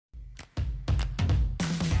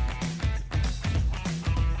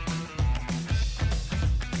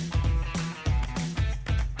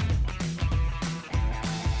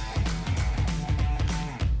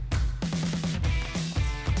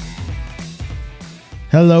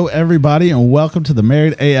Hello, everybody, and welcome to the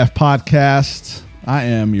Married AF podcast. I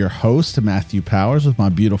am your host, Matthew Powers, with my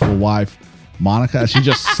beautiful wife, Monica. She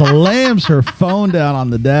just slams her phone down on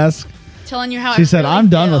the desk. Telling you how she said, I'm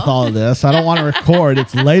done with all of this. I don't want to record.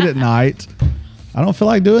 It's late at night. I don't feel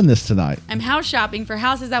like doing this tonight. I'm house shopping for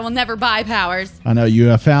houses I will never buy, Powers. I know you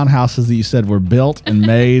have found houses that you said were built and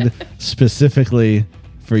made specifically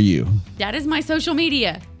for you. That is my social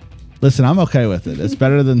media. Listen, I'm okay with it. It's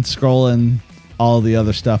better than scrolling all the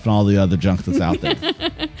other stuff and all the other junk that's out there.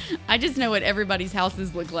 I just know what everybody's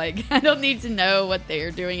houses look like. I don't need to know what they are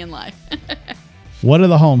doing in life. What do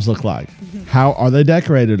the homes look like? How are they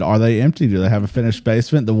decorated? Are they empty? Do they have a finished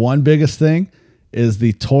basement? The one biggest thing is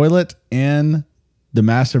the toilet in the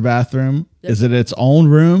master bathroom. Is it its own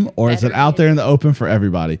room or is it out there in the open for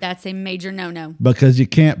everybody? That's a major no-no. Because you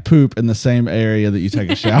can't poop in the same area that you take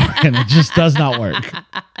a shower in. It just does not work.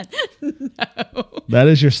 No. That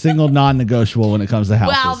is your single non-negotiable when it comes to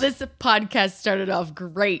houses. Wow, this podcast started off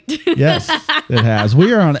great. Yes, it has.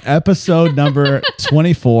 We are on episode number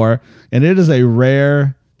 24, and it is a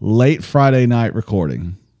rare late Friday night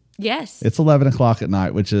recording. Yes. It's 11 o'clock at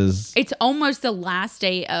night, which is... It's almost the last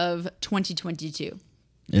day of 2022.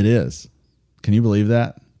 It is. Can you believe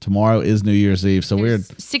that? Tomorrow is New Year's Eve, so There's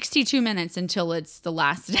we're... 62 minutes until it's the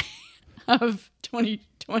last day of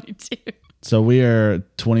 2022. So we are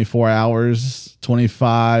 24 hours,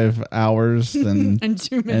 25 hours, and, and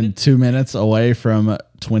 2 minutes. and 2 minutes away from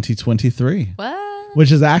 2023. What?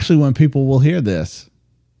 Which is actually when people will hear this,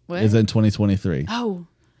 What? is in 2023. Oh,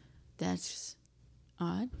 that's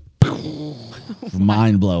odd.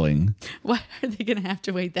 Mind-blowing. Why are they going to have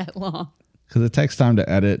to wait that long? Because it takes time to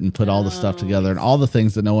edit and put all the stuff together and all the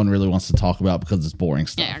things that no one really wants to talk about because it's boring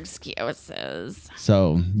stuff. Yeah, excuses.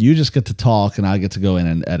 So you just get to talk and I get to go in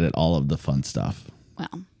and edit all of the fun stuff.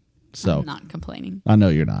 Well, So I'm not complaining. I know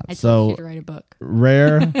you're not. I So told you to write a book.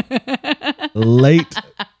 rare, late,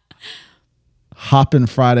 hopping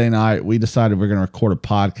Friday night, we decided we're going to record a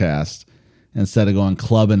podcast instead of going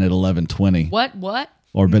clubbing at 11:20. What?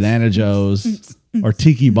 Or Banana Joe's or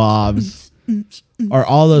Tiki Bob's or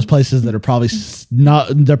all those places that are probably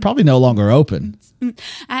they're probably no longer open.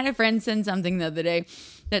 I had a friend send something the other day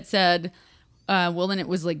that said, well, then it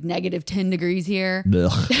was like negative 10 degrees here.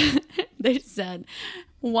 Ugh. They said,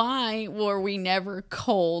 why were we never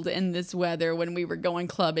cold in this weather when we were going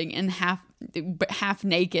clubbing and half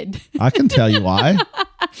naked? I can tell you why.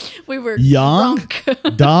 We were Young,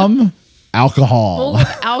 drunk. dumb, alcohol. Full of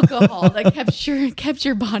alcohol that kept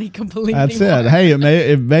your body completely That's warm. it. Hey,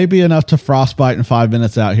 it may be enough to frostbite in 5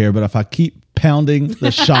 minutes out here, but if I keep pounding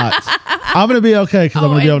the shots, I'm going to be okay because I'm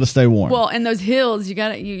going to be able to stay warm. Well, in those hills,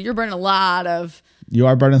 you're burning a lot of. You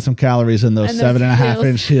are burning some calories in those 7.5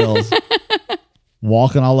 inch hills.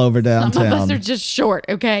 Walking all over downtown. Some of us are just short,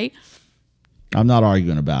 okay? I'm not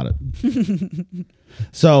arguing about it.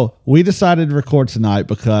 So we decided to record tonight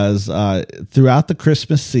because throughout the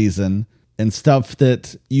Christmas season and stuff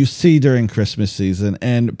that you see during Christmas season,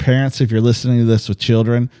 and parents, if you're listening to this with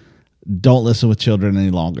children, don't listen with children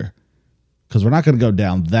any longer because we're not going to go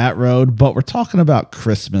down that road, but we're talking about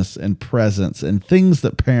Christmas and presents and things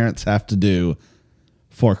that parents have to do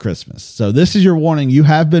for Christmas. So this is your warning. You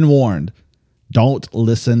have been warned. Don't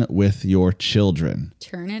listen with your children.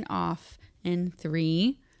 Turn it off in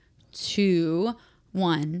 3, 2,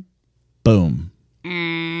 1. Boom.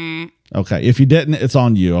 Okay. If you didn't, it's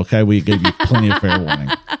on you. Okay. We gave you plenty of fair warning.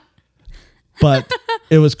 But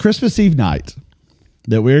it was Christmas Eve night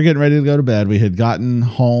that we were getting ready to go to bed. We had gotten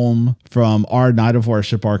home from our night of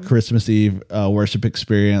worship, our Christmas Eve worship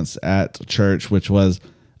experience at church, which was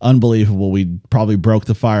unbelievable. We probably broke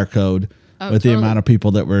the fire code with the amount of people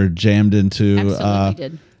that were jammed into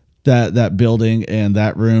that building and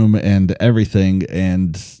that room and everything.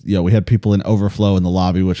 And, we had people in overflow in the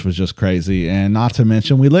lobby, which was just crazy. And not to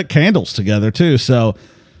mention, we lit candles together too. So,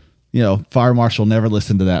 fire marshal, never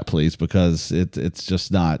listen to that, please, because it's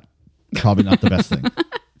just probably not the best thing.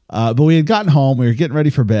 But we had gotten home. We were getting ready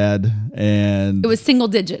for bed. And it was single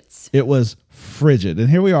digits. It was frigid. And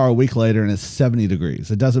here we are a week later and it's 70 degrees.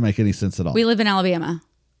 It doesn't make any sense at all. We live in Alabama.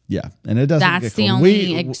 Yeah. And it doesn't That's get the cold.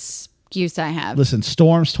 only excuse I have. Listen,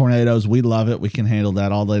 storms, tornadoes, we love it. We can handle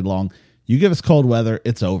that all day long. You give us cold weather,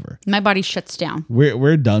 it's over. My body shuts down.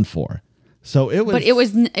 We're done for. So it was. But it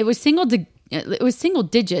was single it was single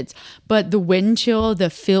digits, but the wind chill, the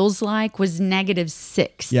feels like, was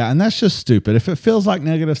 -6. Yeah, and that's just stupid. If it feels like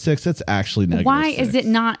 -6, it's actually -6. Why is it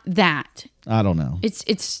not that? I don't know.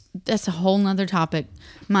 It's that's a whole nother topic.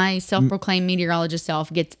 My self-proclaimed meteorologist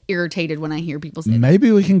self gets irritated when I hear people say that.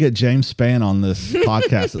 Maybe we can get James Spann on this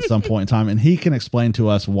podcast at some point in time, and he can explain to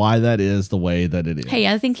us why that is the way that it is. Hey,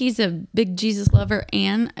 I think he's a big Jesus lover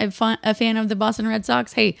and a fan of the Boston Red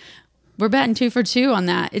Sox. Hey, we're batting 2 for 2 on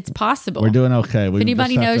that. It's possible. We're doing okay. If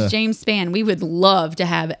anybody knows James Spann, we would love to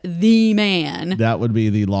have the man. That would be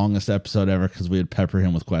the longest episode ever because we would pepper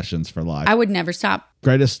him with questions for life. I would never stop.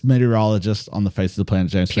 Greatest meteorologist on the face of the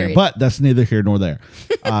planet, James Spann. Period. But that's neither here nor there.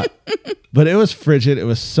 But it was frigid. It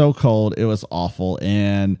was so cold. It was awful.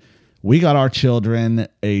 And we got our children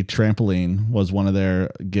a trampoline, was one of their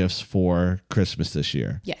gifts for Christmas this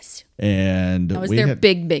year. Yes. And that was their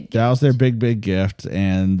big gift. That was their big gift,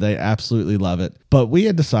 and they absolutely love it. But we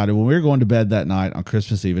had decided when we were going to bed that night on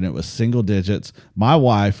Christmas Eve, and it was single digits. My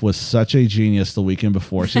wife was such a genius the weekend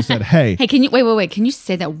before. She said, "Hey, can you wait? Can you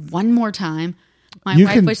say that one more time?" My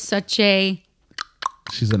wife was such a.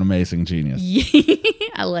 She's an amazing genius.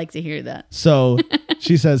 I like to hear that. So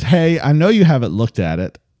she says, "Hey, I know you haven't looked at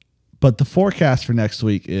it, but the forecast for next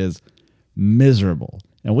week is miserable."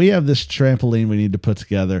 And we have this trampoline we need to put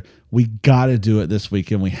together. We got to do it this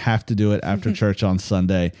weekend. We have to do it after church on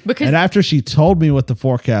Sunday. And after she told me what the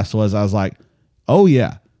forecast was, I was like, oh,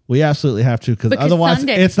 yeah, we absolutely have to. Because otherwise,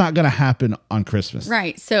 it's not going to happen on Christmas.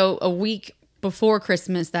 Right. So a week before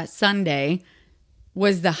Christmas, that Sunday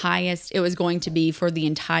was the highest it was going to be for the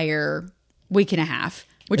entire week and a half.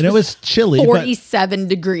 And it was chilly. 47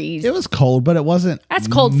 degrees. It was cold, but it wasn't That's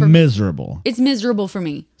cold for miserable. Me. It's miserable for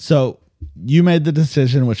me. So you made the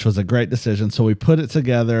decision, which was a great decision. So we put it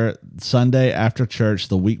together Sunday after church,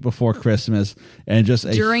 the week before Christmas, and just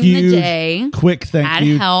during huge, the day, quick thank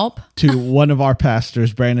you help to one of our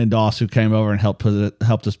pastors, Brandon Doss, who came over and helped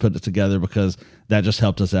us put it together because that just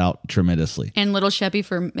helped us out tremendously. And little Sheppy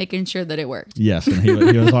for making sure that it worked. Yes, and he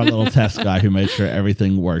was our little test guy who made sure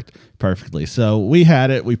everything worked perfectly. So we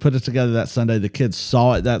had it. We put it together that Sunday. The kids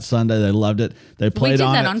saw it that Sunday. They loved it. They played on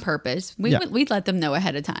it. We did that on purpose. We'd let them know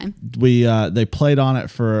ahead of time. They played on it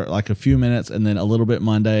for like a few minutes and then a little bit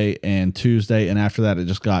Monday and Tuesday. And after that, it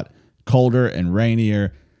just got colder and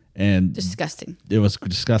rainier and disgusting. It was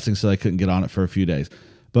disgusting. So they couldn't get on it for a few days.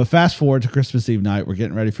 But fast forward to Christmas Eve night, we're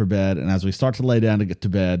getting ready for bed. And as we start to lay down to get to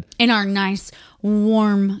bed. In our nice,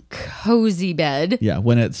 warm, cozy bed. Yeah,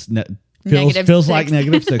 when it's feels like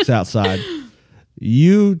 -6 outside.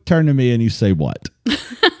 You turn to me and you say what?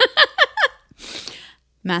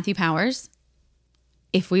 Matthew Powers,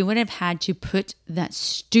 if we would have had to put that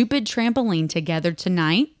stupid trampoline together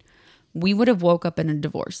tonight, we would have woke up in a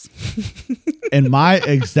divorce. And my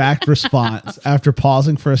exact response after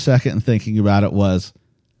pausing for a second and thinking about it was,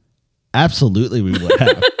 absolutely we would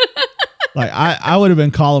have. Like I would have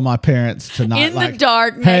been calling my parents tonight. In the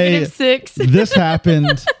dark, hey, -6. This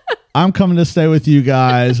happened. I'm coming to stay with you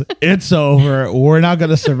guys. It's over. We're not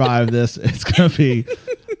going to survive this. It's going to be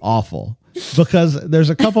awful. Because there's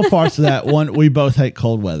a couple parts of that. One, we both hate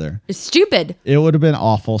cold weather. It's stupid. It would have been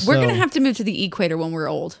awful. We're going to have to move to the equator when we're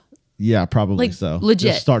old. Yeah, probably so.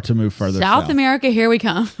 Legit. Just start to move further South America, here we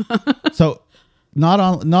come. So not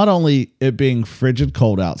only it being frigid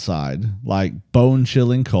cold outside, like bone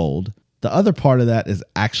chilling cold, the other part of that is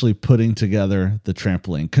actually putting together the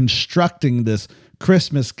trampoline, constructing this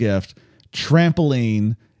Christmas gift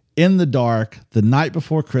trampoline in the dark the night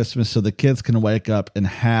before Christmas so the kids can wake up and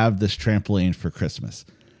have this trampoline for Christmas.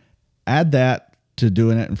 Add that to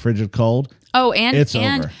doing it in frigid cold. Oh, and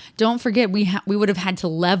over. Don't forget, we would have had to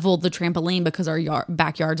level the trampoline because our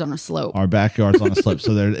backyard's on a slope. Our backyard's on a slope,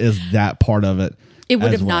 so there is that part of it. It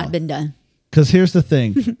would have not been done. Because here's the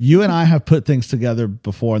thing. You and I have put things together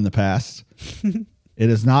before in the past. It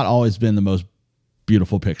has not always been the most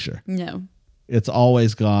beautiful picture. No. It's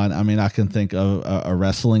always gone. I mean, I can think of a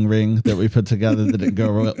wrestling ring that we put together that didn't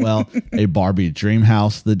go well. A Barbie dream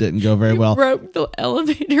house that didn't go very well. Broke the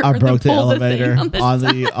elevator. I broke the elevator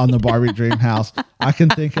on the Barbie dream house. I can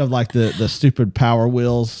think of like the stupid Power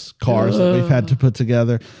Wheels cars that we've had to put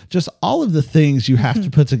together. Just all of the things you have to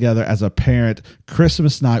put together as a parent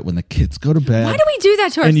Christmas night when the kids go to bed. Why do we do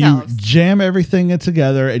that to ourselves? And you jam everything in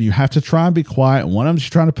together and you have to try and be quiet. And one of them's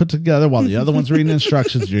trying to put together while the other one's reading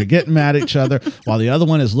instructions. You're getting mad at each other while the other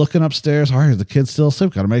one is looking upstairs. All right, the kids still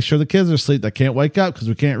asleep. Got to make sure the kids are asleep. They can't wake up because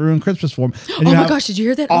we can't ruin Christmas for them. And oh my gosh, did you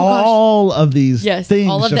hear that? All of these things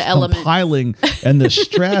all of just the elements compiling and the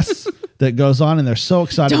stress that goes on, and they're so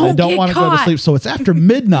excited. They don't want to go to sleep. So it's after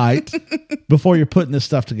midnight before you're putting this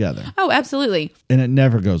stuff together. Oh, absolutely. And it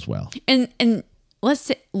never goes well. And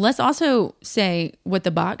let's also say what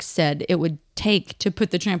the box said it would take to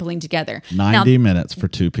put the trampoline together. 90 minutes for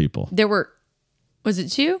 2 people. Was it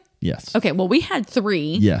 2? Yes. Okay, well, we had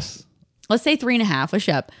 3. Yes. Let's say 3.5, a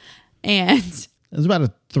shep. And it was about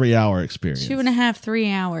a 3-hour experience. 2.5,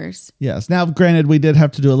 3 hours. Yes. Now, granted, we did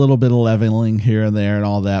have to do a little bit of leveling here and there and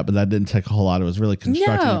all that, but that didn't take a whole lot. It was really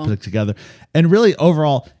constructed and put it together. And really,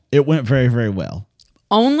 overall, it went very, very well.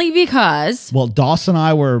 Only because... Well, Dawson and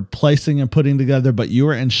I were placing and putting together, but you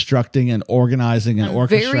were instructing and organizing and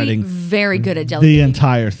orchestrating. Very, very good at delegating. The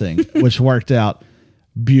entire thing, which worked out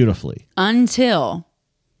beautifully. Until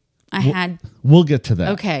I had... We'll get to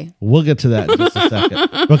that. Okay. We'll get to that in just a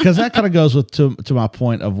second. Because that kind of goes to my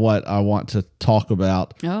point of what I want to talk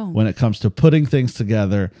about when it comes to putting things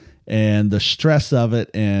together and the stress of it,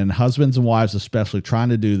 and husbands and wives especially trying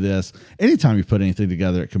to do this. Anytime you put anything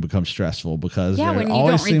together, it can become stressful because there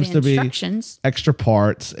always seems to be extra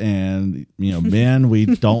parts, and men, we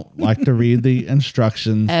don't like to read the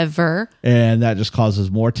instructions ever, and that just causes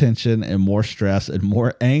more tension and more stress and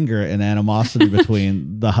more anger and animosity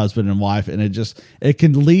between the husband and wife, and it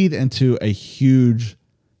can lead into a huge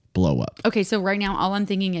blow up. Okay, so right now all I'm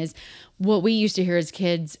thinking is what we used to hear as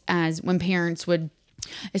kids, as when parents would...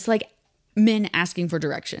 It's like men asking for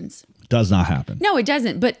directions. Does not happen. No, it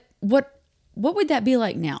doesn't. But what would that be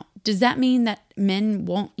like now? Does that mean that men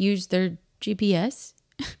won't use their GPS?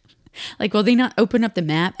 Like, will they not open up the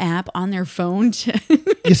map app on their phone?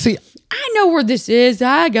 You see, I know where this is.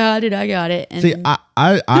 I got it. And see,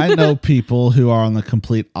 I know people who are on the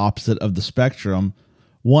complete opposite of the spectrum.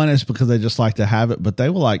 One is because they just like to have it, but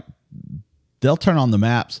they'll turn on the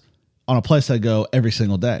maps on a place they go every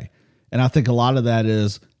single day. And I think a lot of that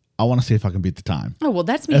is, I want to see if I can beat the time. Oh, well,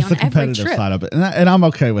 that's me on every trip. That's the competitive side of it. And I'm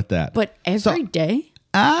okay with that. But every day?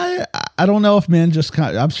 I don't know if men just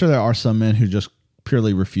I'm sure there are some men who just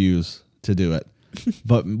purely refuse to do it.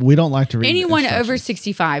 But we don't like to read anyone over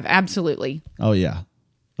 65, absolutely. Oh, yeah.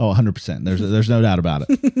 Oh, 100%. There's no doubt about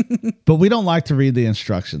it. But we don't like to read the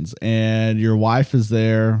instructions. And your wife is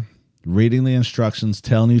there reading the instructions,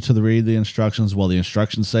 telling you to read the instructions. Well, the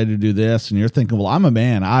instructions say to do this. And you're thinking, well, I'm a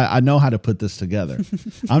man. I know how to put this together.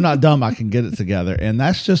 I'm not dumb. I can get it together. And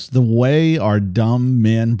that's just the way our dumb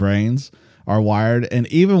men brains are wired. And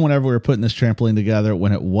even whenever we were putting this trampoline together,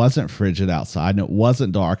 when it wasn't frigid outside and it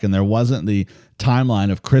wasn't dark and there wasn't the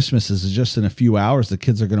timeline of Christmas is just in a few hours, the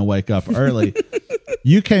kids are going to wake up early.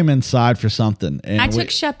 You came inside for something. And I took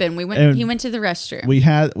Shep in. He went to the restroom. We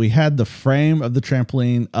had the frame of the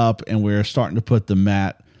trampoline up, and we were starting to put the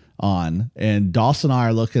mat on. And Dawson and I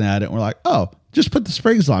are looking at it, and we're like, oh, just put the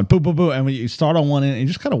springs on. Boom, boom, boom. And when you start on one end, and you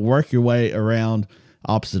just kind of work your way around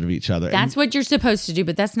opposite of each other. That's what you're supposed to do,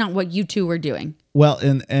 but that's not what you two were doing. Well,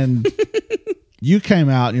 and you came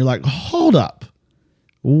out, and you're like, hold up.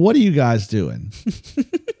 What are you guys doing?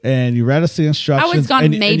 And you read us the instructions. I was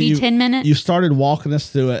gone maybe 10 minutes. You started walking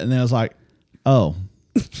us through it, and then I was like, oh,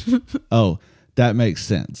 that makes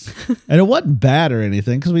sense. And it wasn't bad or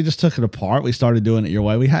anything because we just took it apart. We started doing it your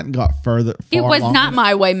way. We hadn't got further. It was not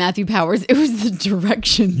my way, Matthew Powers. It was the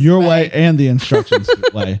directions. Your way and the instructions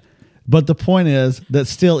way. But the point is that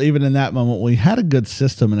still, even in that moment, we had a good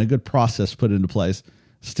system and a good process put into place.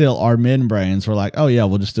 Still, our men brains were like, oh, yeah,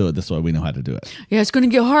 we'll just do it this way. We know how to do it. Yeah, it's going to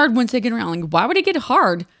get hard once they get around. Like, why would it get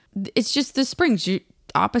hard? It's just the springs.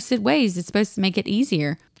 Opposite ways. It's supposed to make it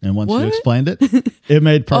easier. And once you explained it, it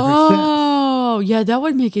made perfect sense. Oh, yeah, that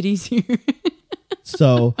would make it easier.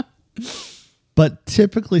 So, but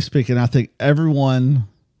typically speaking, I think everyone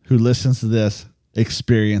who listens to this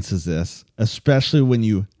experiences this, especially when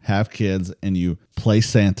you have kids and you play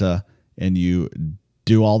Santa and you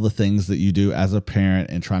do all the things that you do as a parent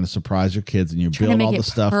and trying to surprise your kids, and you build all the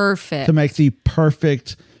stuff to make the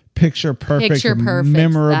perfect, picture perfect,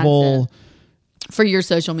 memorable for your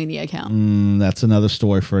social media account. That's another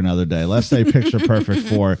story for another day. Let's say picture perfect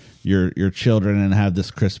for your children and have this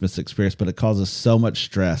Christmas experience, but it causes so much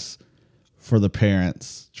stress for the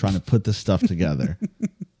parents trying to put this stuff together.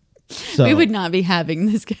 So we would not be having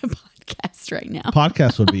this podcast right now.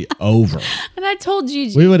 Podcast would be over. And I told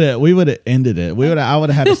you, we would have ended it. I would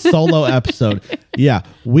have had a solo episode. Yeah,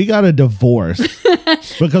 we got a divorce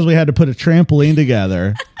because we had to put a trampoline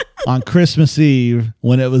together on Christmas Eve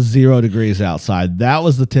when it was 0 degrees outside. That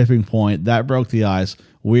was the tipping point. That broke the ice.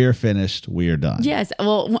 We are finished. We are done. Yes.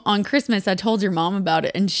 Well, on Christmas, I told your mom about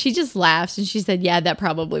it, and she just laughs, and she said, yeah, that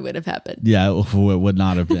probably would have happened. Yeah, it would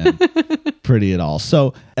not have been pretty at all.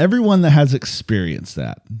 So everyone that has experienced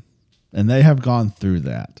that, and they have gone through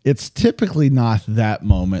that, it's typically not that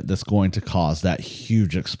moment that's going to cause that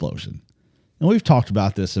huge explosion. and we've talked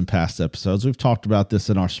about this in past episodes. We've talked about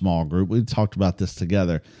this in our small group. We've talked about this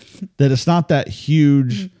together, that it's not that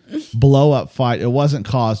huge blow up fight. It wasn't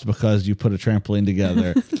caused because you put a trampoline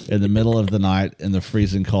together in the middle of the night in the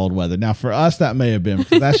freezing cold weather. Now, for us, that may have been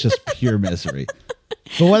because that's just pure misery.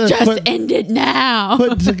 But whether Just end it now.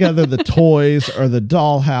 putting together the toys or the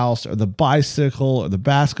dollhouse or the bicycle or the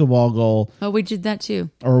basketball goal Oh, we did that too.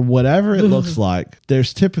 or whatever it looks like,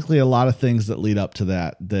 there's typically a lot of things that lead up to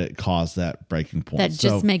that cause that breaking point. That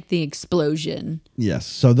just make the explosion. Yes.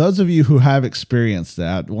 So those of you who have experienced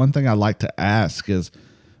that, one thing I'd like to ask is,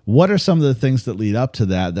 what are some of the things that lead up to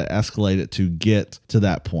that escalate it to get to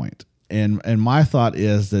that point? And my thought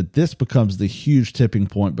is that this becomes the huge tipping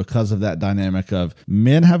point because of that dynamic of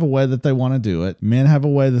men have a way that they want to do it. Men have a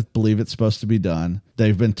way that believe it's supposed to be done.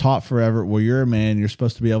 They've been taught forever, well, you're a man, you're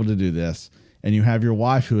supposed to be able to do this. And you have your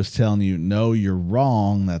wife who is telling you, no, you're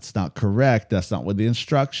wrong. That's not correct. That's not what the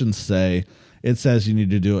instructions say. It says you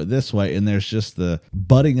need to do it this way. And there's just the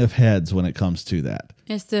butting of heads when it comes to that.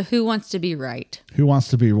 It's the who wants to be right. Who wants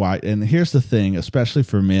to be right? And here's the thing, especially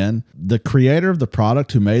for men, the creator of the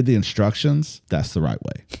product who made the instructions, that's the right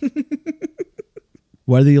way.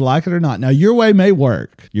 Whether you like it or not. Now, your way may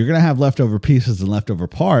work. You're going to have leftover pieces and leftover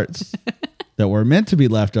parts that were meant to be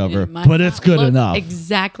leftover, but it's good enough.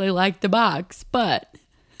 Exactly like the box, but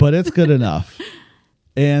it's good enough.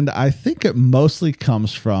 And I think it mostly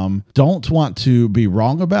comes from don't want to be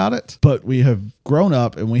wrong about it, but we have grown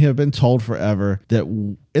up and we have been told forever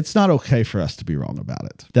that it's not okay for us to be wrong about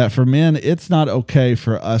it. That for men, it's not okay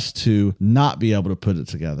for us to not be able to put it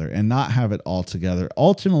together and not have it all together.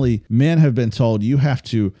 Ultimately, men have been told you have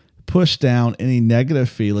to push down any negative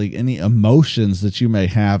feeling, any emotions that you may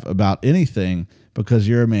have about anything because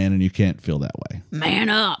you're a man and you can't feel that way. Man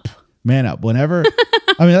up. Man up. Whenever,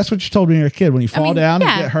 I mean, that's what you told me when you were a kid. When you fall down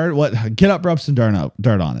and get hurt, get up, rub some dirt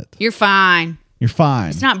on it. You're fine. You're fine.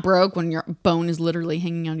 It's not broke when your bone is literally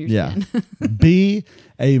hanging on your skin. Be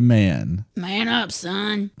a man. Man up,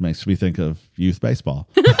 son. Makes me think of youth baseball.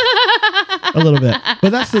 A little bit. But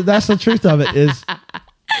that's the truth of it is,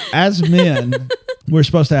 as men, we're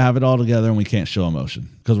supposed to have it all together and we can't show emotion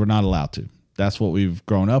because we're not allowed to. That's what we've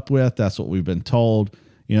grown up with. That's what we've been told.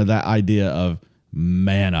 You know, that idea of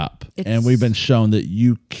man up. And we've been shown that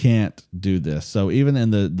you can't do this. So even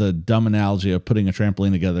in the dumb analogy of putting a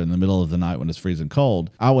trampoline together in the middle of the night when it's freezing cold,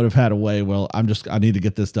 I would have had a way, well, I need to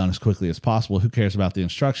get this done as quickly as possible. Who cares about the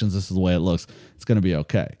instructions? This is the way it looks. It's going to be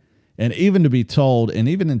okay. And even to be told, and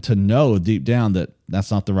even to know deep down that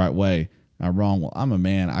that's not the right way, I'm wrong. Well, I'm a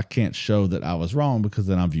man. I can't show that I was wrong because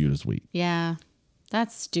then I'm viewed as weak. Yeah,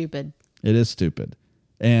 that's stupid. It is stupid.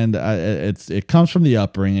 And it comes from the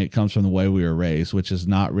upbringing. It comes from the way we were raised, which is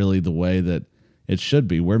not really the way that it should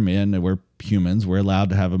be. We're men and we're humans. We're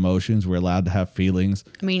allowed to have emotions. We're allowed to have feelings.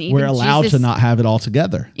 I mean, even we're allowed to not have it all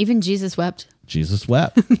together. Even Jesus wept. Jesus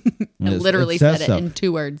wept. It literally said it in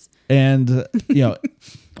 2 words. And,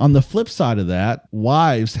 on the flip side of that,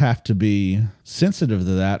 wives have to be sensitive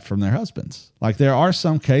to that from their husbands. Like there are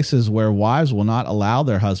some cases where wives will not allow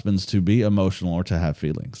their husbands to be emotional or to have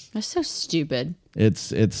feelings. That's so stupid.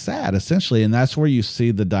 It's sad, essentially. And that's where you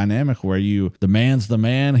see the dynamic where the man's the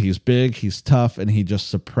man, he's big, he's tough, and he just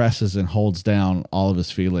suppresses and holds down all of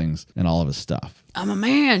his feelings and all of his stuff. I'm a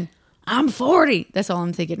man. I'm 40. That's all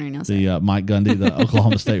I'm thinking right now. The Mike Gundy, the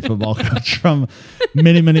Oklahoma State football coach from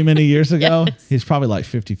many, many, many years ago. Yes. He's probably like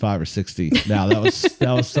 55 or 60 now. That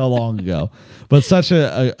was so long ago. But such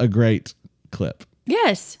a great clip.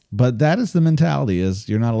 Yes. But that is the mentality, is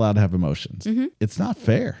you're not allowed to have emotions. Mm-hmm. It's not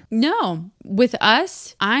fair. No. With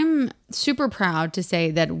us, I'm super proud to say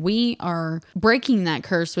that we are breaking that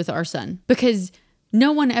curse with our son because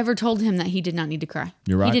no one ever told him that he did not need to cry.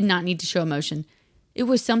 You're right. He did not need to show emotion. It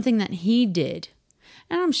was something that he did.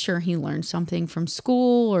 And I'm sure he learned something from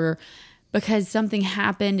school or because something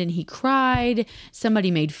happened and he cried. Somebody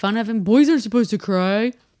made fun of him. Boys aren't supposed to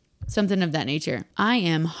cry. Something of that nature. I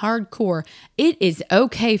am hardcore. It is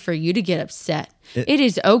okay for you to get upset. It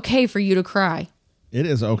is okay for you to cry. It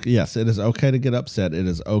is okay. Yes, it is okay to get upset. It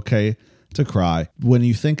is okay to cry. When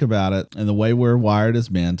you think about it and the way we're wired as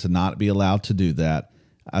men to not be allowed to do that,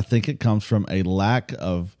 I think it comes from a lack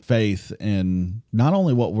of faith in not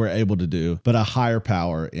only what we're able to do, but a higher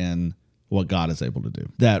power in what God is able to do.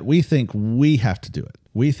 That we think we have to do it.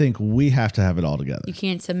 We think we have to have it all together. You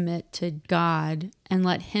can't submit to God and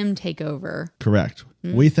let him take over. Correct.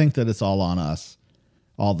 Mm-hmm. We think that it's all on us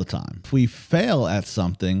all the time. If we fail at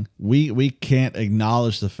something, we can't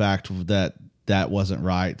acknowledge the fact that wasn't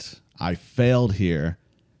right. I failed here.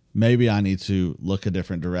 Maybe I need to look a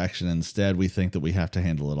different direction. Instead, we think that we have to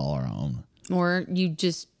handle it all our own. Or you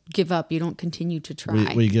just give up. You don't continue to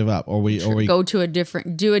try. We give up, or we go to a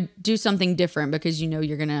different, do something different because you know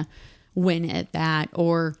you're going to win at that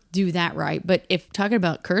or do that right. But if talking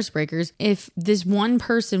about curse breakers, if this one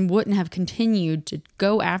person wouldn't have continued to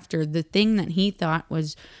go after the thing that he thought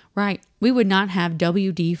was right, we would not have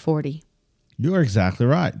WD-40. You are exactly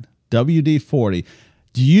right. WD-40.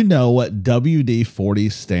 Do you know what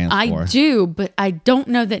WD-40 stands for? I do, but I don't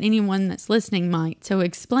know that anyone that's listening might. So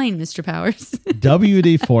explain, Mr. Powers.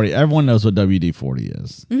 WD-40. Everyone knows what WD-40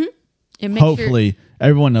 is. Mm-hmm. Hopefully,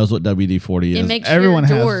 everyone knows what WD-40 is. It makes everyone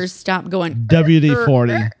your doors stop going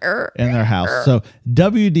WD-40 in their house. So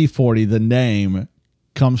WD-40, the name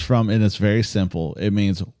comes from, and it's very simple. It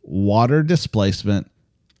means water displacement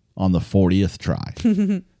on the 40th try.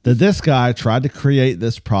 That this guy tried to create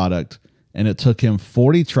this product, and it took him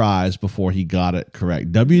 40 tries before he got it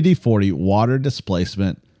correct. WD-40, water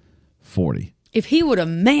displacement 40. If he would have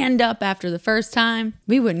manned up after the first time,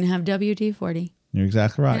 we wouldn't have WD-40. You're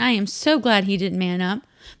exactly right. And I am so glad he didn't man up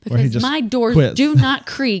because my doors quits. do not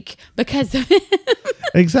creak because of him.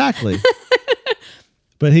 Exactly.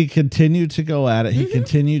 But he continued to go at it. He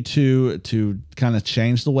continued to kind of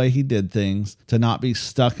change the way he did things, to not be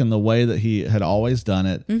stuck in the way that he had always done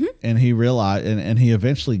it. And he realized, and he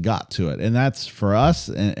eventually got to it. And that's for us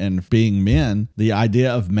and being men, the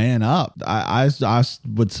idea of man up. I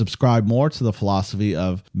would subscribe more to the philosophy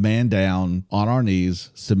of man down on our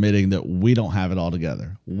knees, submitting that we don't have it all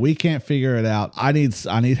together. We can't figure it out. I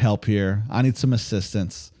need help here. I need some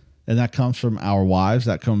assistance. And that comes from our wives.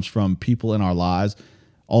 That comes from people in our lives.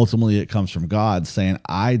 Ultimately, it comes from God saying,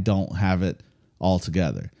 I don't have it all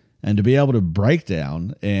together. And to be able to break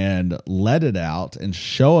down and let it out and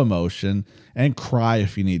show emotion and cry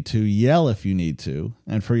if you need to, yell if you need to,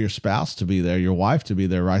 and for your spouse to be there, your wife to be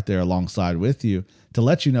there right there alongside with you to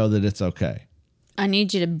let you know that it's okay. I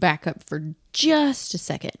need you to back up for just a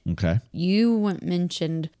second. Okay. You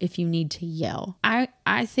mentioned if you need to yell.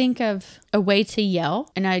 I think of a way to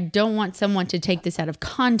yell, and I don't want someone to take this out of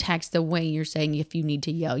context the way you're saying if you need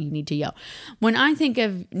to yell, you need to yell. When I think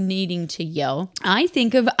of needing to yell, I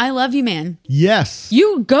think of I love you, man. Yes.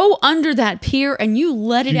 You go under that pier and you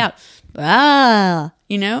let it out. Ah,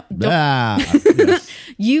 you know? Yes.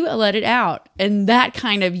 You let it out. And that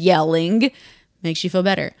kind of yelling makes you feel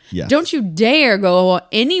better. Yes. Don't you dare go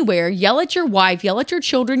anywhere. Yell at your wife, yell at your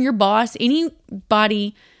children, your boss,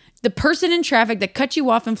 anybody, the person in traffic that cut you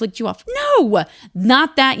off and flicked you off. No,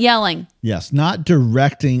 not that yelling. Yes, not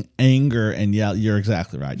directing anger and yell. You're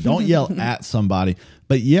exactly right. Don't yell at somebody,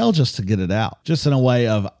 but yell just to get it out. Just in a way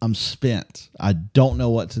of, I'm spent. I don't know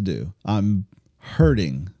what to do. I'm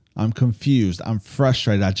hurting. I'm confused. I'm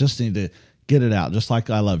frustrated. I just need to get it out. Just like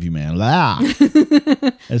I love you, man.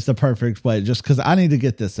 It's the perfect way, just because I need to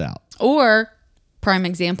get this out. Or, prime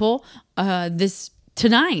example,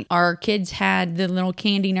 tonight, our kids had the little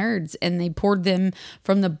candy nerds and they poured them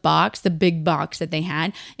from the box, the big box that they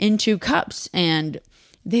had, into cups. And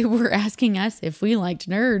they were asking us if we liked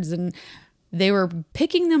nerds, and they were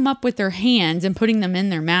picking them up with their hands and putting them in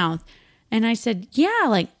their mouth. And I said, yeah, I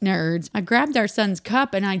like nerds. I grabbed our son's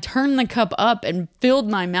cup and I turned the cup up and filled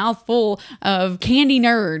my mouth full of candy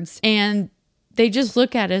nerds. And they just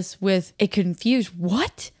look at us with a confused,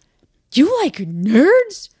 what? You like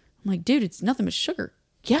nerds? I'm like, dude, it's nothing but sugar.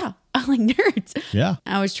 Yeah, I like nerds. Yeah.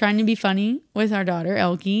 I was trying to be funny with our daughter,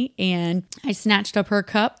 Elkie, and I snatched up her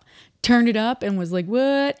cup, turned it up, and was like,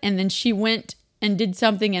 what? And then she went and did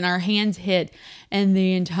something, and our hands hit, and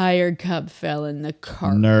the entire cup fell in the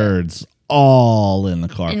carpet. Nerds all in the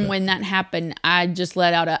carpet. And when that happened, I just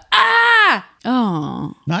let out a, ah!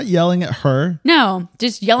 Oh. Not yelling at her. No,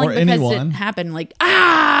 just yelling or because anyone. It happened. Like,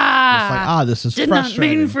 ah! It's like, this is Did frustrating.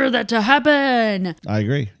 not mean for that to happen. I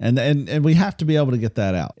agree. And we have to be able to get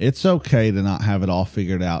that out. It's okay to not have it all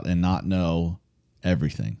figured out and not know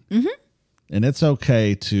everything. Mm-hmm. And it's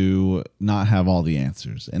okay to not have all the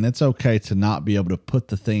answers. And it's okay to not be able to put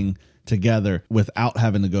the thing together without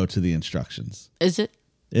having to go to the instructions. Is it?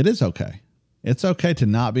 It is okay. It's okay to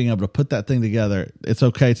not being able to put that thing together. It's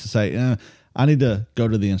okay to say, I need to go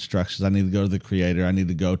to the instructions. I need to go to the creator. I need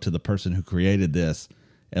to go to the person who created this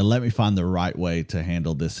and let me find the right way to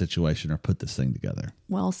handle this situation or put this thing together.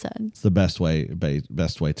 Well said. It's the best way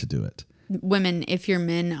to do it. Women, if your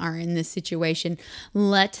men are in this situation,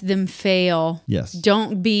 let them fail. Yes.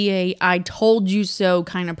 Don't be a I told you so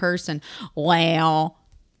kind of person. Well,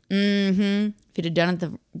 If you'd have done it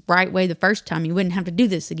the right way the first time, you wouldn't have to do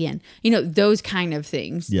this again. Those kind of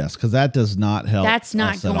things. Yes, because that does not help. That's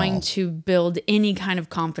not us at going all. to build any kind of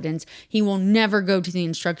confidence. He will never go to the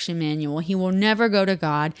instruction manual. He will never go to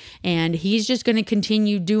God. And he's just going to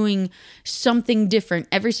continue doing something different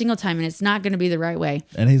every single time. And it's not going to be the right way.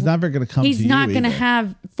 And he's never going to come to you He's not going to either.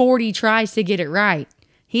 have 40 tries to get it right.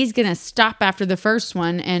 He's going to stop after the first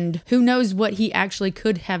one. And who knows what he actually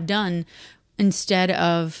could have done instead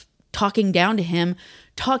of talking down to him.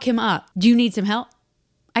 Talk him up. Do you need some help?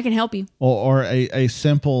 I can help you. Or a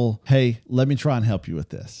simple, hey, let me try and help you with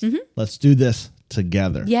this. Let's do this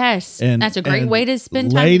together. Yes. And- that's a great and way to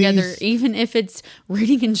spend time ladies- together, even if it's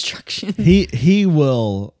reading instructions. He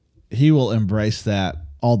will embrace that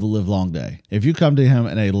all the live long day. If you come to him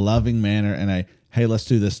in a loving manner and hey, let's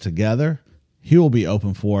do this together, he will be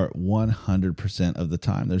open for it 100% of the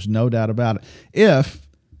time. There's no doubt about it. If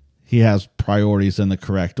he has priorities in the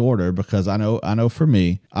correct order, because I know for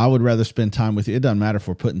me, I would rather spend time with you. It doesn't matter if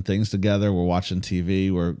we're putting things together, we're watching TV,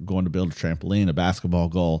 we're going to build a trampoline, a basketball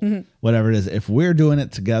goal, whatever it is. If we're doing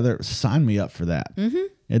it together, sign me up for that.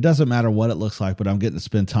 It doesn't matter what it looks like, but I'm getting to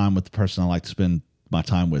spend time with the person I like to spend my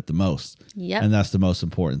time with the most. Yep. And that's the most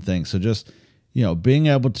important thing. So just, being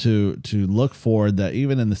able to look forward that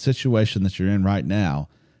even in the situation that you're in right now,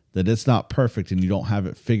 that it's not perfect and you don't have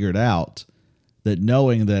it figured out, that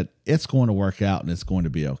knowing that it's going to work out and it's going to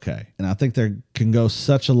be okay. And I think there can go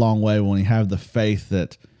such a long way when you have the faith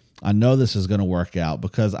that I know this is going to work out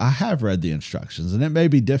because I have read the instructions, and it may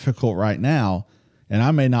be difficult right now and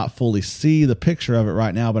I may not fully see the picture of it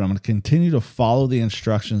right now, but I'm going to continue to follow the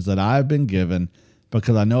instructions that I've been given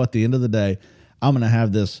because I know at the end of the day, I'm going to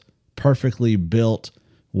have this perfectly built,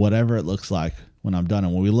 whatever it looks like when I'm done.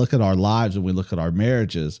 And when we look at our lives and we look at our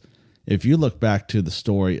marriages, if you look back to the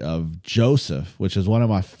story of Joseph, which is one of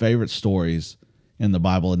my favorite stories in the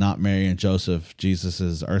Bible, and not Mary and Joseph,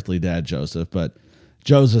 Jesus's earthly dad Joseph, but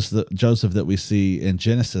Joseph that we see in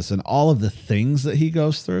Genesis, and all of the things that he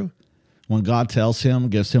goes through, when God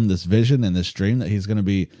gives him this vision and this dream that he's going to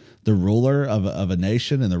be the ruler of a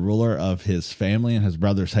nation and the ruler of his family, and his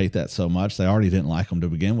brothers hate that so much. They already didn't like him to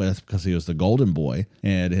begin with because he was the golden boy,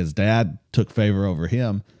 and his dad took favor over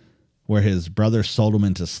him, where his brothers sold him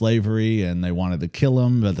into slavery and they wanted to kill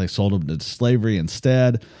him, but they sold him into slavery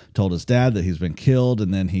instead, told his dad that he's been killed,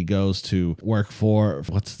 and then he goes to work for,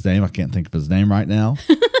 what's his name? I can't think of his name right now.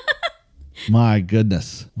 My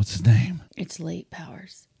goodness. What's his name? It's late,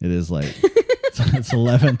 Powers. It is late. It's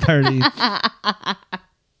 11:30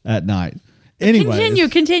 at night. Anyway,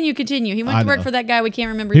 Continue. He went to work for that guy. We can't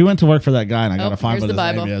remember. He went to work for that guy, and I got to find here's what his the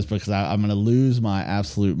Bible. name is because I'm going to lose my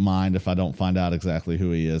absolute mind if I don't find out exactly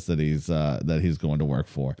who he is that he's going to work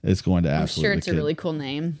for. It's going to I'm absolutely sure it's a really cool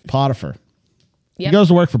name. Potiphar. Yep. He goes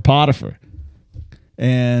to work for Potiphar,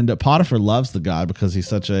 and Potiphar loves the guy because he's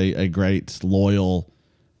such a great, loyal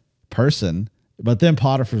person. But then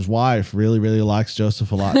Potiphar's wife really, really likes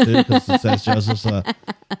Joseph a lot too, because she says Joseph's a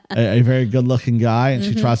very good-looking guy, and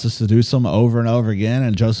she tries to seduce him over and over again,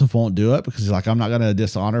 and Joseph won't do it because he's like, I'm not going to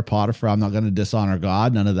dishonor Potiphar. I'm not going to dishonor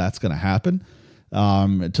God. None of that's going to happen.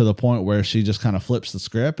 To the point where she just kind of flips the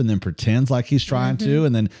script and then pretends like he's trying to,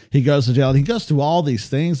 and then he goes to jail. And he goes through all these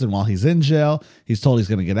things, and while he's in jail, he's told he's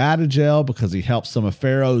going to get out of jail because he helps some of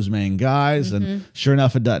Pharaoh's main guys, and sure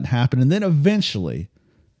enough, it doesn't happen. And then eventually,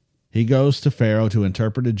 he goes to Pharaoh to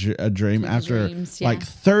interpret a dream after like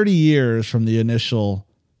 30 years from the initial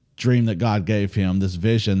dream that God gave him, this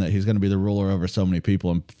vision that he's going to be the ruler over so many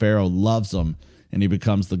people. And Pharaoh loves him, and he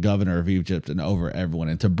becomes the governor of Egypt and over everyone.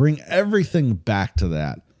 And to bring everything back to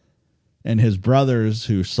that, and his brothers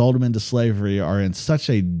who sold him into slavery are in such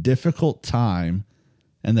a difficult time,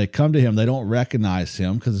 and they come to him, they don't recognize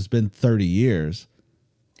him because it's been 30 years.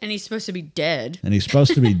 And he's supposed to be dead. And he's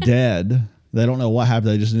supposed to be dead. They don't know what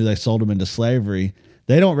happened. They just knew they sold him into slavery.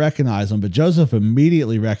 They don't recognize him, but Joseph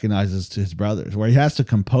immediately recognizes to his brothers, where he has to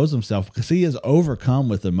compose himself because he is overcome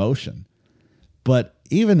with emotion. But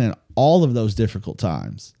even in all of those difficult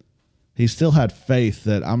times, he still had faith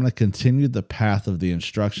that I'm going to continue the path of the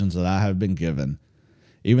instructions that I have been given.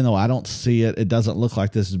 Even though I don't see it, it doesn't look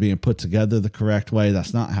like this is being put together the correct way.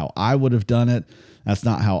 That's not how I would have done it. That's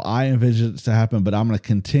not how I envisioned it to happen, but I'm going to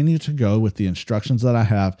continue to go with the instructions that I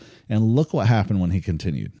have. And look what happened when he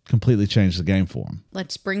continued. Completely changed the game for him.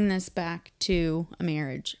 Let's bring this back to a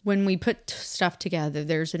marriage. When we put stuff together,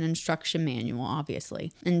 there's an instruction manual,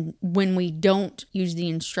 obviously. And when we don't use the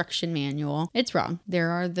instruction manual, it's wrong.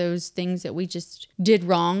 There are those things that we just did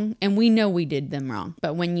wrong, and we know we did them wrong.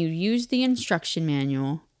 But when you use the instruction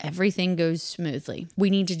manual, everything goes smoothly.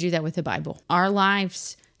 We need to do that with the Bible. Our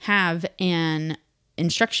lives have an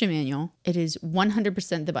instruction manual. It is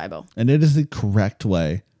 100% the Bible. And it is the correct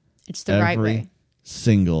way. It's the right way.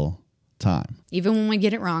 Single time. Even when we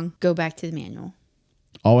get it wrong, go back to the manual.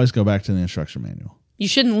 Always go back to the instruction manual. You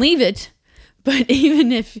shouldn't leave it. But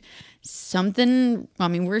even if something,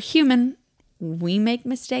 we're human. We make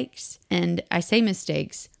mistakes. And I say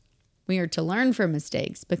mistakes. We are to learn from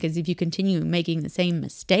mistakes, because if you continue making the same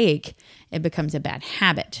mistake, it becomes a bad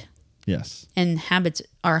habit. Yes. And habits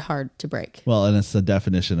are hard to break. Well, and it's the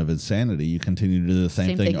definition of insanity. You continue to do the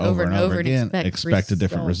same thing over and over again, expect a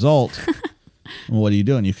different result. And what are you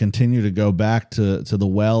doing? You continue to go back to the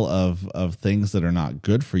well of things that are not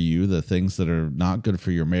good for you, the things that are not good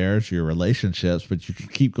for your marriage, your relationships, but you can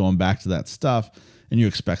keep going back to that stuff and you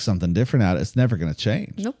expect something different out of it. It's never going to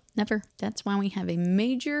change. Nope, never. That's why we have a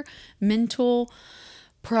major mental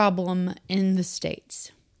problem in the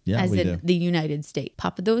States. Yeah, as in the United States.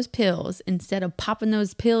 Pop those pills. Instead of popping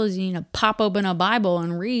those pills, you need to pop open a Bible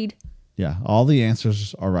and read. Yeah, all the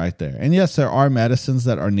answers are right there. And yes, there are medicines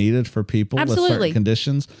that are needed for people with certain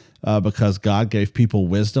conditions because God gave people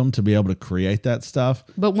wisdom to be able to create that stuff.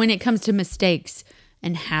 But when it comes to mistakes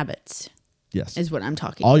and habits, yes, is what I'm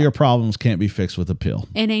talking about. All your problems can't be fixed with a pill.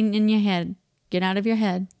 It ain't in your head. Get out of your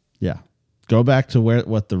head. Yeah. Go back to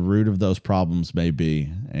what the root of those problems may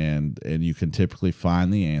be, and you can typically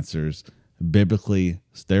find the answers. Biblically,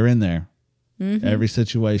 they're in there. Mm-hmm. Every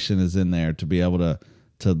situation is in there to be able to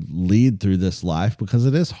lead through this life, because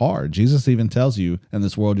it is hard. Jesus even tells you, in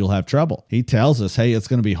this world you'll have trouble. He tells us, hey, it's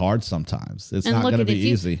going to be hard sometimes. It's not going to be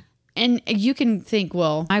easy. And you can think,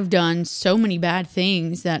 well, I've done so many bad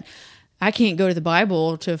things that I can't go to the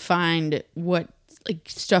Bible to find what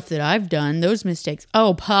stuff that I've done, those mistakes.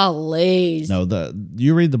 Oh, please. No,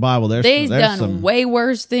 you read the Bible. There's done some way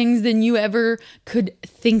worse things than you ever could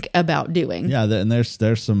think about doing. Yeah, and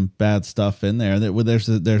there's some bad stuff in there.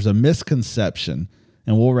 There's a misconception,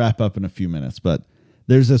 and we'll wrap up in a few minutes. But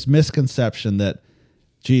there's this misconception that,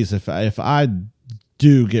 geez, if I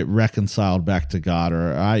do get reconciled back to God,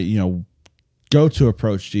 or I go to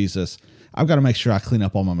approach Jesus, I've got to make sure I clean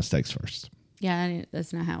up all my mistakes first. Yeah,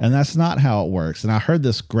 that's not how it works. And that's not how it works. And I heard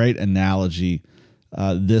this great analogy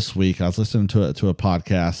this week. I was listening to a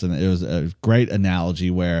podcast, and it was a great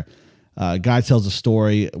analogy where a guy tells a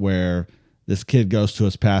story where this kid goes to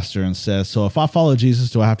his pastor and says, so if I follow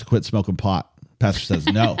Jesus, do I have to quit smoking pot? Pastor says,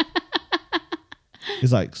 no.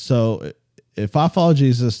 He's like, so if I follow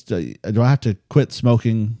Jesus, do I have to quit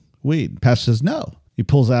smoking weed? Pastor says, no. He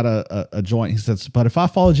pulls out a joint. He says, but if I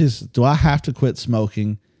follow Jesus, do I have to quit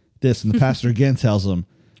smoking this? And the pastor again tells him,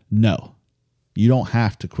 no, you don't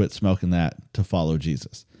have to quit smoking that to follow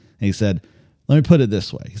Jesus. And he said, let me put it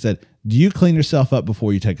this way. He said, do you clean yourself up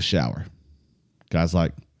before you take a shower? Guy's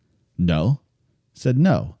like, no. He said,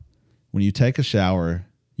 no. When you take a shower,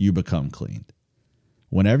 you become cleaned.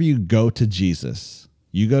 Whenever you go to Jesus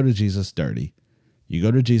dirty. You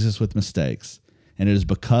go to Jesus with mistakes. And it is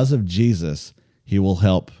because of Jesus, he will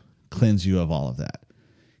help cleanse you of all of that.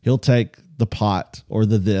 He'll take the pot or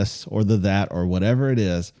the this or the that or whatever it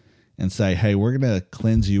is and say, hey, we're going to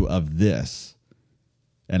cleanse you of this,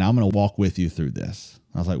 and I'm going to walk with you through this.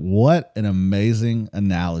 I was like, what an amazing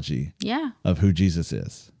analogy of who Jesus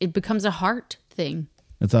is. It becomes a heart thing.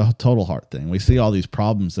 It's a total heart thing. We see all these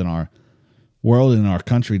problems in our world and in our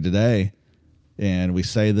country today, and we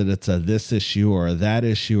say that it's a this issue or a that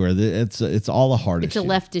issue, or it's all a heart issue. It's a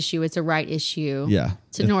left issue. It's a right issue. Yeah.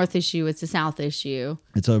 It's a north issue. It's a south issue.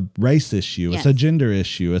 It's a race issue. Yes. It's a gender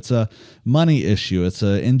issue. It's a money issue. It's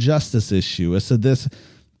an injustice issue. It's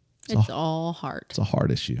all heart. It's a heart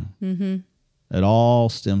issue. Mm-hmm. It all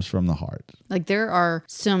stems from the heart. Like, there are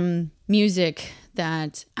some music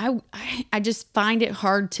that I just find it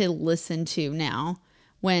hard to listen to now.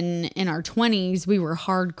 When in our 20s, we were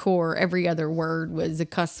hardcore. Every other word was a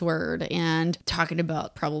cuss word, and talking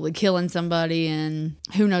about probably killing somebody and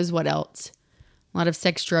who knows what else. A lot of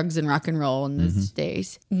sex, drugs, and rock and roll in these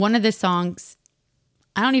days. One of the songs,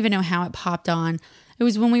 I don't even know how it popped on. It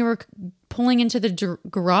was when we were pulling into the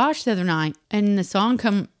garage the other night, and the song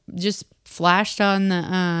just flashed on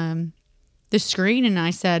the screen, and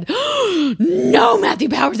I said, no, Matthew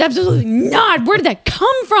Powers, absolutely not. Where did that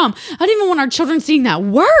come from? I didn't even want our children seeing that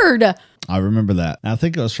word. I remember that. I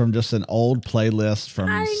think it was from just an old playlist from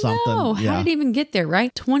something. Know. Yeah. How did it even get there,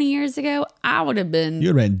 right? 20 years ago, I would have been...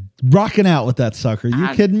 You'd have been rocking out with that sucker. You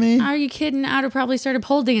kidding me? Are you kidding? I would have probably started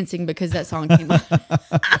pole dancing because that song came on.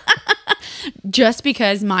 Just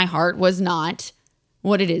because my heart was not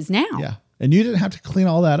what it is now. Yeah. And you didn't have to clean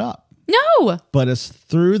all that up. No. But it's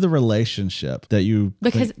through the relationship that you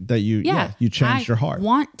changed your heart. I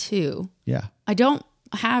want to. Yeah. I don't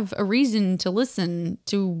have a reason to listen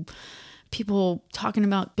to people talking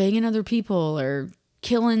about banging other people or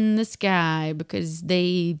killing this guy because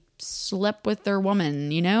they slept with their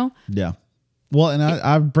woman, you know? Yeah. Well, and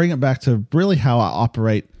I bring it back to really how I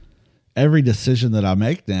operate. Every decision that I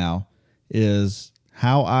make now is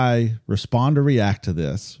how I respond or react to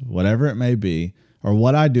this, whatever it may be, or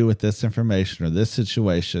what I do with this information or this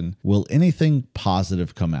situation. Will anything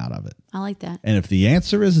positive come out of it? I like that. And if the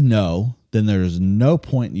answer is no, then there's no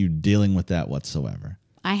point in you dealing with that whatsoever.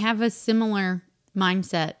 I have a similar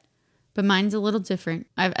mindset, but mine's a little different.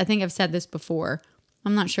 I think I've said this before.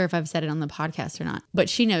 I'm not sure if I've said it on the podcast or not, but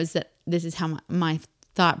she knows that this is how my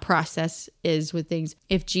thought process is with things.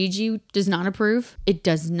 If Gigi does not approve, it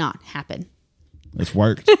does not happen. It's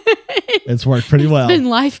worked. It's worked pretty well. It's been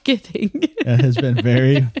life-giving. It has been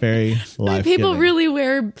very, very life-giving. People really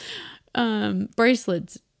wear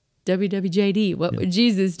bracelets. WWJD. What would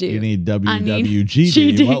Jesus do? You need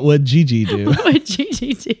WWGD. What would Gigi do? What would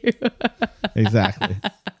Gigi do? Exactly.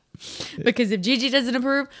 Because if Gigi doesn't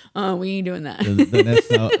approve, we ain't doing that. Then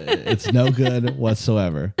it's no good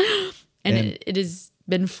whatsoever. And it has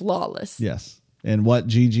been flawless. Yes. And what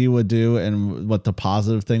Gigi would do and what the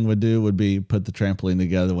positive thing would do would be put the trampoline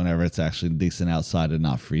together whenever it's actually decent outside and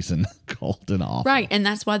not freezing cold and awful. Right. And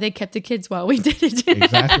that's why they kept the kids while we did it.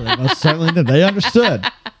 Exactly. They most certainly did. They understood.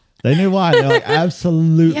 They knew why. They're like,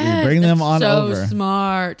 absolutely. Yes, bring them on so over. So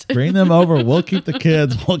smart. Bring them over. We'll keep the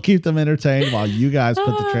kids. We'll keep them entertained while you guys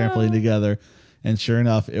put the trampoline together. And sure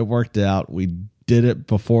enough, it worked out. We did it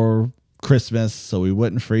before Christmas so we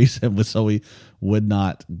wouldn't freeze him, so we would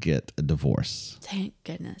not get a divorce. Thank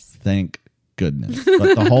goodness. Thank goodness.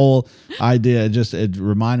 But the whole idea, it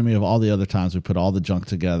reminded me of all the other times we put all the junk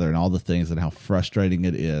together and all the things and how frustrating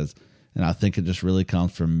it is. And I think it just really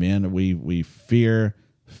comes from men. We fear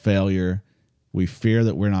failure. We fear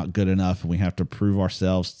that we're not good enough, and we have to prove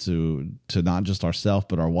ourselves to not just ourselves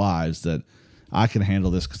but our wives that I can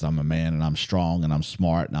handle this because I'm a man and I'm strong and I'm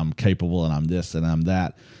smart and I'm capable and I'm this and I'm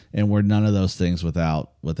that. And we're none of those things without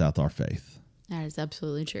our faith. That is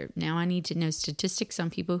absolutely true. Now I need to know statistics on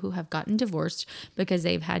people who have gotten divorced because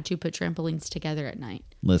they've had to put trampolines together at night.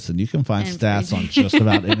 Listen, you can find stats on just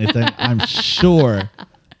about anything. I'm sure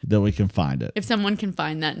that we can find it. If someone can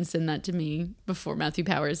find that and send that to me before Matthew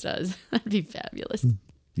Powers does, that'd be fabulous.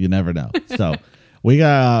 You never know. So we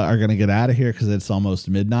are going to get out of here because it's almost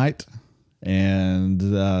midnight. And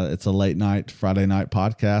it's a late night Friday night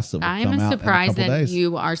podcast that will come out surprised in a couple that days.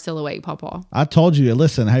 You are still awake, Pawpaw. I told you,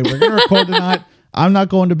 listen, hey, we're going to record tonight. I'm not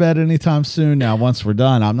going to bed anytime soon. Now, once we're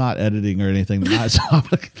done, I'm not editing or anything tonight, so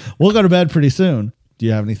we'll go to bed pretty soon. Do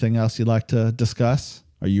you have anything else you'd like to discuss?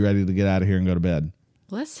 Are you ready to get out of here and go to bed?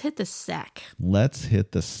 Let's hit the sack. Let's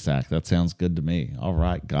hit the sack. That sounds good to me. All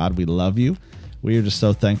right, God, we love you. We are just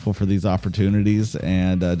so thankful for these opportunities,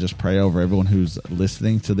 and just pray over everyone who's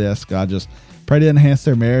listening to this. God, just pray to enhance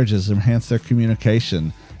their marriages, enhance their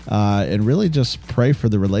communication, and really just pray for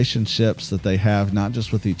the relationships that they have, not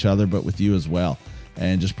just with each other, but with you as well.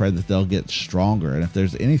 And just pray that they'll get stronger. And if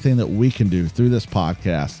there's anything that we can do through this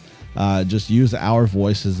podcast, just use our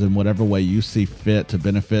voices in whatever way you see fit to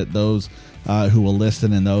benefit those who will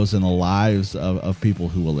listen and those in the lives of people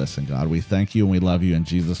who will listen. God, we thank you and we love you. In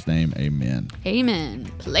Jesus' name, amen.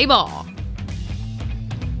 Amen. Play ball.